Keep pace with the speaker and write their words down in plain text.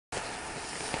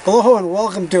Hello and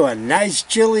welcome to a nice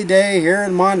chilly day here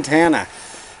in Montana.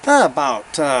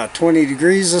 About 20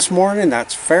 degrees this morning,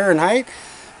 that's Fahrenheit.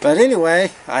 But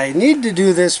anyway, I need to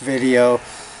do this video.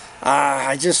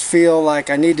 I just feel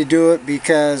like I need to do it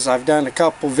because I've done a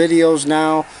couple videos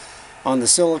now on the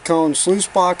silicone sluice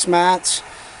box mats,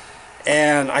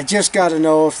 and I just got to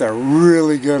know if they're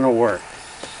really going to work.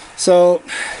 So,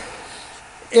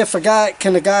 if a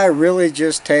guy really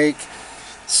just take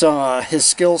his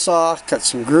skill saw, cut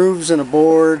some grooves in a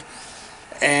board,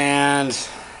 and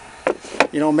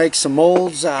make some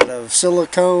molds out of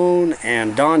silicone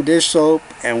and Dawn dish soap,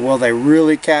 and will they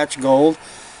really catch gold?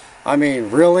 I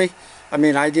mean, really? I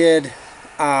mean, I did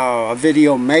a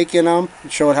video making them,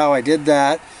 showed how I did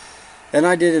that. Then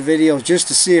I did a video just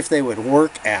to see if they would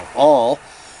work at all.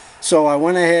 So I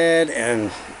went ahead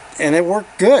and it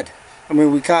worked good. I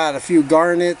mean, we caught a few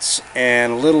garnets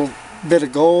and a little bit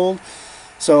of gold.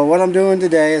 So what I'm doing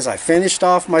today is I finished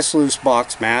off my sluice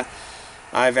box mat.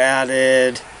 I've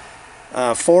added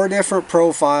 4 different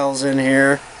profiles in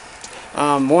here.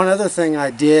 One other thing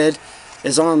I did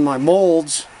is on my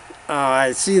molds.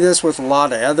 I see this with a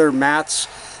lot of other mats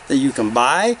that you can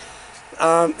buy.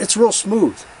 It's real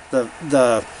smooth.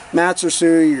 The mats are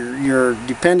so you're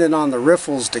dependent on the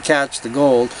riffles to catch the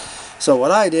gold. So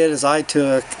what I did is I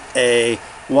took a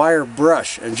wire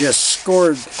brush and just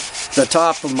scored the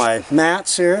top of my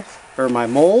mats here, or my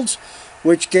molds,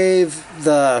 which gave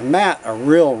the mat a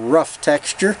real rough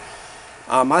texture.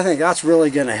 I think that's really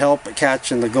going to help at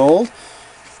catching the gold.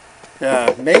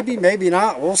 Maybe, maybe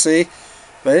not, we'll see.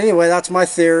 But anyway, that's my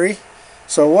theory.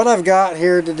 So what I've got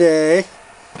here today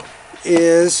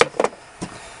is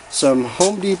some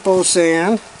Home Depot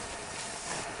sand.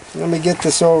 Let me get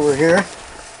this over here.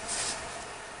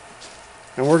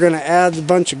 And we're going to add a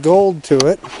bunch of gold to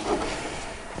it.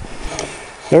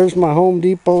 There's my Home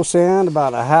Depot sand,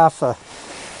 about a half a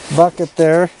bucket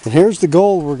there. And here's the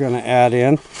gold we're going to add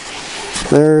in.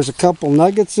 There's a couple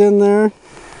nuggets in there.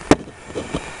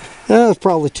 That's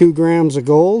probably 2 grams of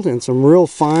gold and some real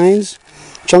fines,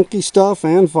 chunky stuff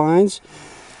and fines.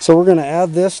 So we're going to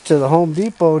add this to the Home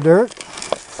Depot dirt.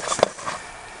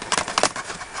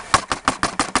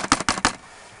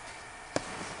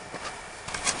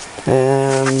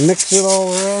 And mix it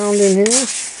all around in here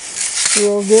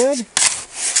real good.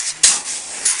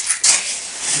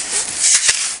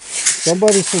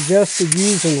 Somebody suggested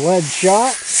using lead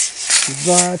shot,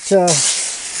 but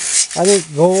I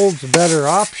think gold's a better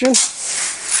option.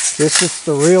 This is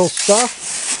the real stuff.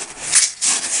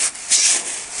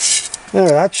 There,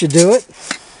 that should do it.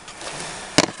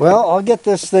 Well, I'll get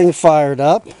this thing fired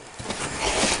up,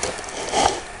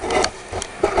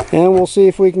 and we'll see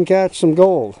if we can catch some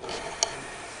gold.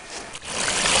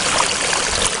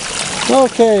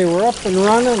 Okay, we're up and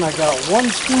running. I got 1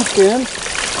 scoop in.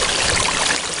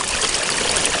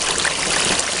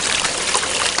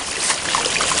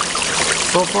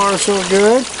 So far, so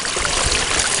good.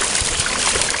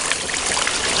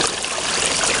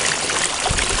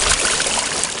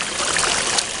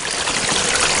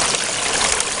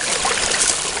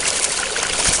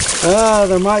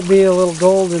 There might be a little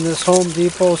gold in this Home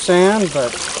Depot sand,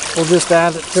 but we'll just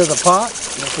add it to the pot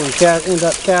if we end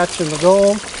up catching the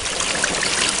gold.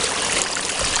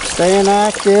 Staying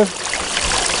active,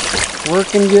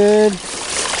 working good.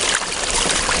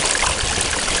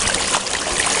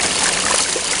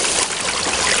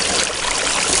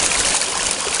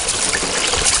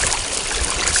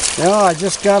 I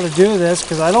just got to do this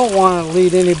because I don't want to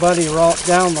lead anybody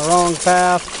down the wrong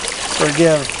path or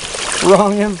give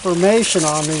wrong information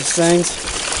on these things.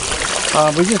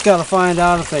 We just got to find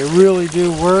out if they really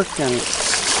do work, and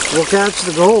we'll catch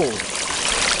the gold.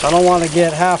 I don't want to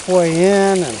get halfway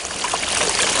in and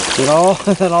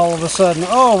then all of a sudden,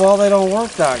 oh well, they don't work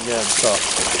that good, so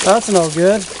that's no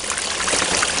good.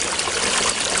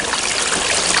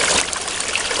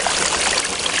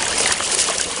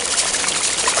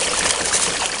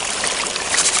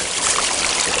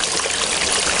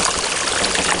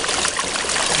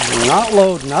 Not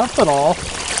loading up at all.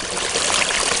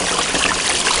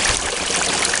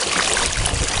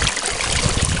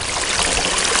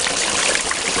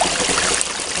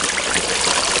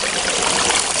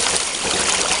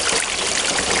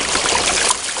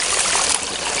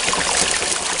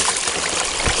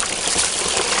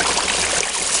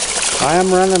 I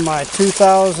am running my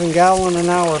 2,000 gallon an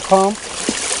hour pump,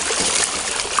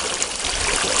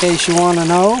 in case you want to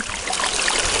know.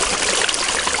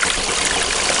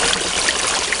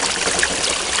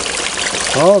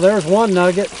 Oh, there's one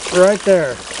nugget right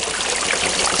there,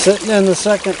 sitting in the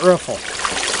second riffle.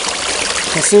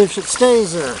 Let's see if it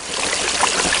stays there.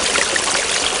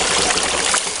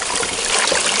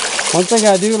 One thing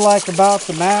I do like about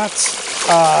the mats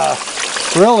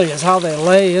really is how they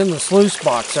lay in the sluice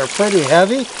box. They're pretty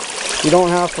heavy. You don't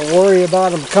have to worry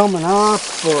about them coming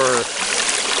off or,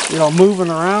 you know, moving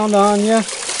around on you.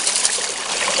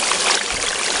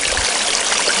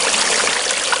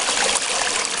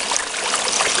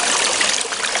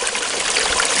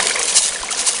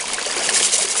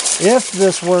 If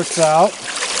this works out,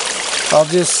 I'll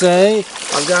just say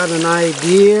I've got an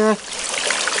idea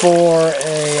for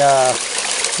a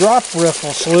drop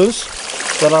riffle sluice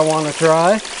that I want to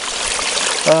try. In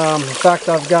fact,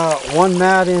 I've got one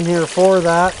mat in here for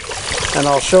that, and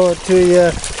I'll show it to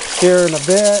you here in a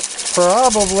bit.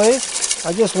 Probably,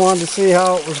 I just wanted to see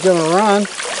how it was going to run.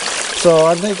 So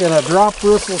I'm thinking a drop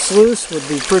riffle sluice would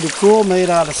be pretty cool, made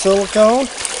out of silicone.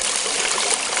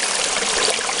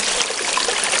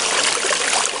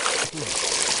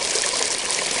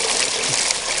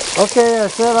 Okay, I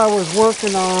said I was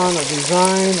working on a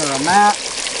design or a mat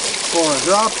for a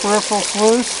drop riffle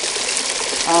sluice.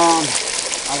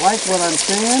 I like what I'm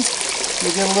seeing. Let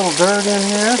me get a little dirt in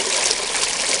here.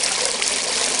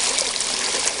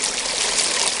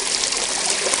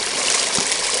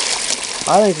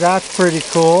 I think that's pretty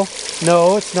cool.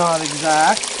 No, it's not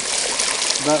exact,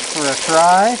 but for a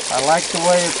try, I like the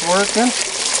way it's working.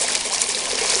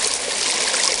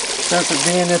 Since it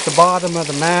being at the bottom of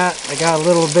the mat, I got a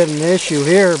little bit of an issue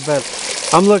here, but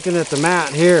I'm looking at the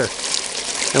mat here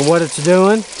and what it's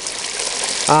doing.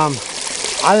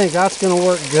 I think that's going to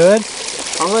work good.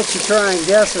 I'll let you try and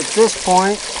guess at this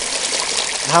point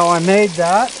how I made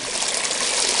that.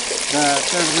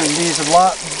 There's going to be a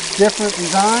lot different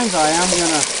designs. I am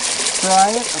going to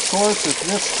try it, of course, if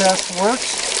this test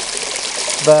works.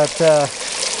 But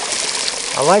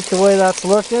I like the way that's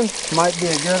looking. Might be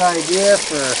a good idea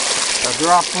for a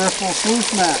drop riffle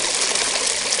sluice mat.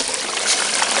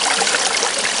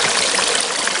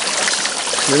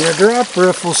 For your drop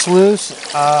riffle sluice,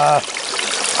 I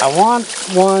want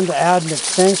one to add an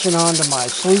extension onto my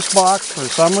sluice box for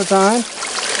summertime.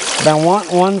 Been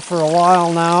wanting one for a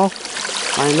while now.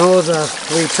 I know the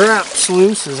retrap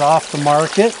sluice is off the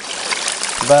market,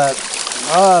 but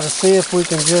I ought to see if we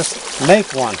can just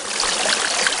make one.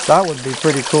 That would be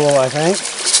pretty cool, I think.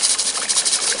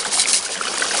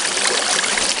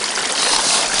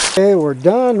 Okay, we're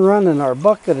done running our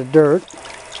bucket of dirt.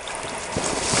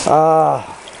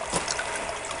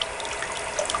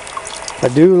 I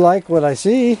do like what I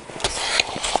see.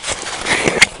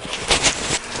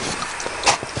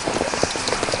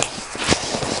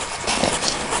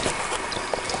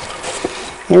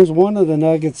 There's one of the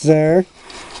nuggets there.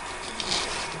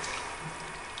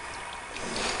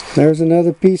 There's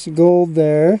another piece of gold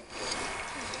there.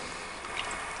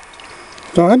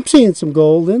 So I'm seeing some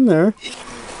gold in there.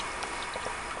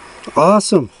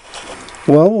 Awesome.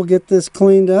 Well, we'll get this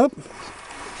cleaned up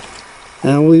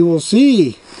and we will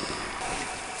see.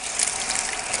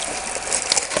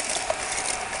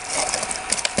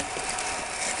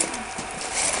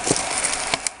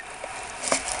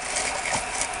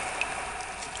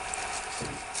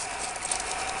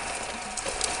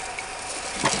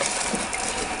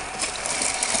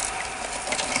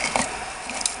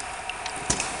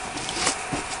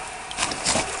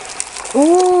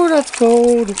 Oh, that's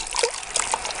gold.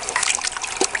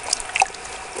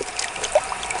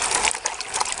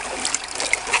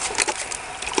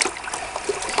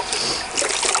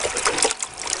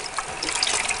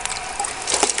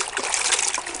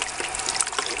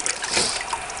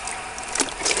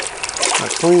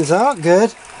 That cleans out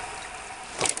good.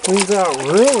 Cleans out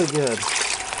really good.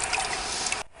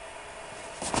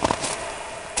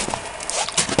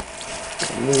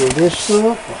 Little dish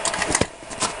soap.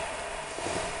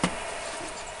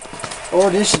 Oh,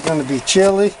 this is going to be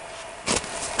chilly.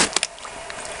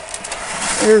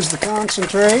 Here's the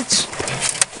concentrates.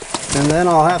 And then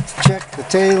I'll have to check the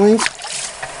tailings.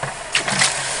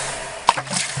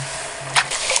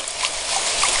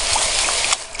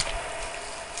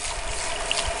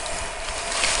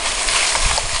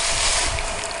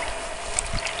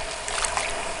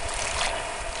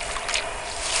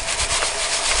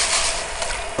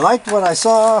 I liked what I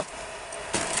saw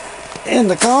in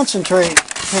the concentrate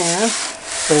pan,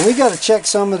 so we got to check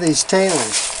some of these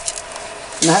tailings.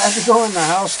 And I had to go in the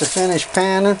house to finish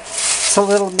panning. It's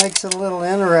makes it a little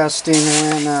interesting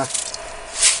when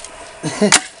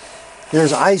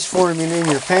there's ice forming in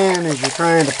your pan as you're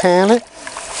trying to pan it.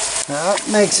 That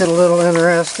makes it a little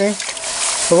interesting.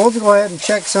 So we'll go ahead and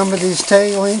check some of these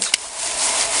tailings,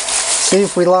 see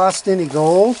if we lost any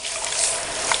gold.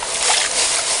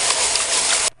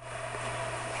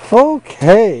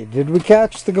 Okay, did we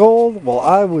catch the gold? Well,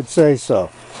 I would say so.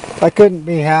 I couldn't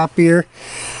be happier.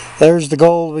 There's the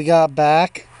gold we got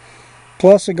back,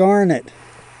 plus a garnet.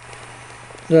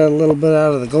 Got a little bit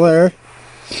out of the glare.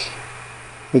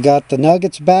 We got the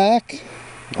nuggets back,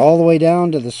 all the way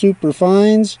down to the super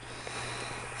fines,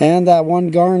 and that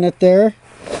one garnet there.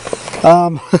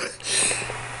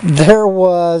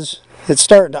 It's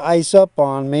starting to ice up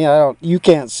on me. You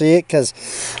can't see it because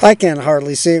I can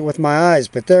hardly see it with my eyes,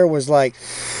 but there was like,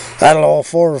 I don't know,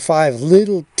 4 or 5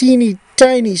 little teeny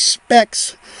tiny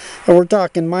specks, and we're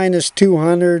talking minus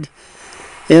 200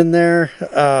 in there,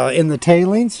 in the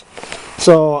tailings.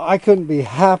 So I couldn't be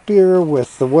happier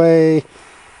with the way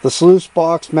the sluice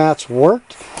box mats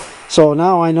worked. So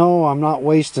now I know I'm not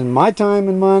wasting my time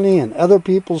and money and other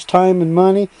people's time and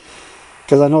money,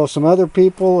 because I know some other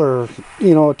people are,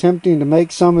 attempting to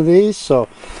make some of these. So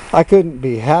I couldn't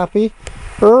be happier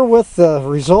with the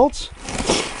results.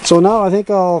 So now I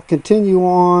think I'll continue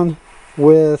on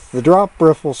with the drop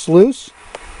riffle sluice.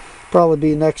 Probably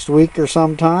be next week or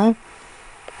sometime.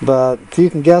 But if you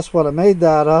can guess what I made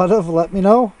that out of, let me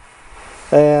know.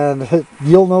 And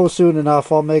you'll know soon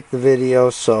enough. I'll make the video.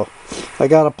 So I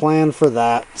got a plan for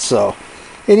that. So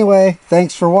anyway,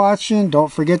 thanks for watching.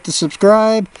 Don't forget to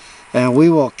subscribe. And we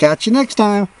will catch you next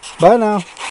time. Bye now.